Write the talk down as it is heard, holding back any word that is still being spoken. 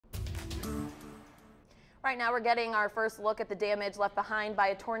Right now, we're getting our first look at the damage left behind by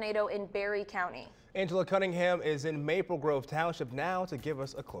a tornado in Barry County. Angela Cunningham is in Maple Grove Township now to give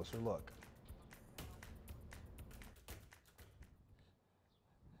us a closer look.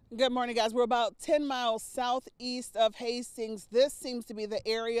 Good morning, guys. We're about 10 miles southeast of Hastings. This seems to be the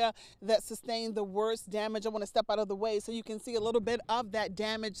area that sustained the worst damage. I want to step out of the way so you can see a little bit of that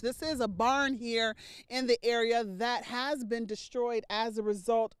damage. This is a barn here in the area that has been destroyed as a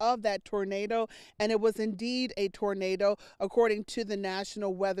result of that tornado, and it was indeed a tornado, according to the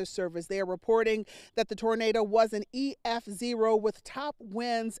National Weather Service. They are reporting that the tornado was an EF0 with top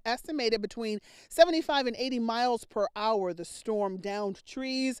winds estimated between 75 and 80 miles per hour. The storm downed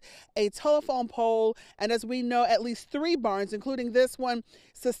trees, a telephone pole, and as we know, at least 3 barns, including this one,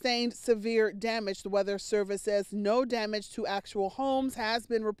 sustained severe damage. The Weather Service says no damage to actual homes has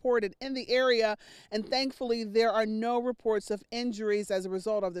been reported in the area, and thankfully there are no reports of injuries as a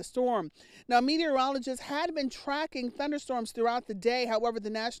result of the storm. Now, meteorologists had been tracking thunderstorms throughout the day. However, the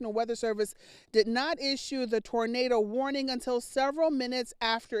National Weather Service did not issue the tornado warning until several minutes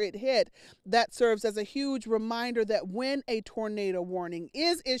after it hit. That serves as a huge reminder that when a tornado warning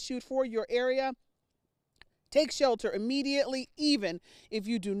is issued for your area, take shelter immediately, even if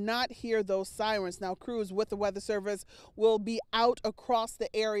you do not hear those sirens. Now, crews with the Weather Service will be out across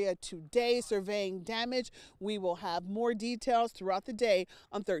the area today surveying damage. We will have more details throughout the day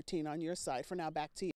on 13 on your side. For now, back to you.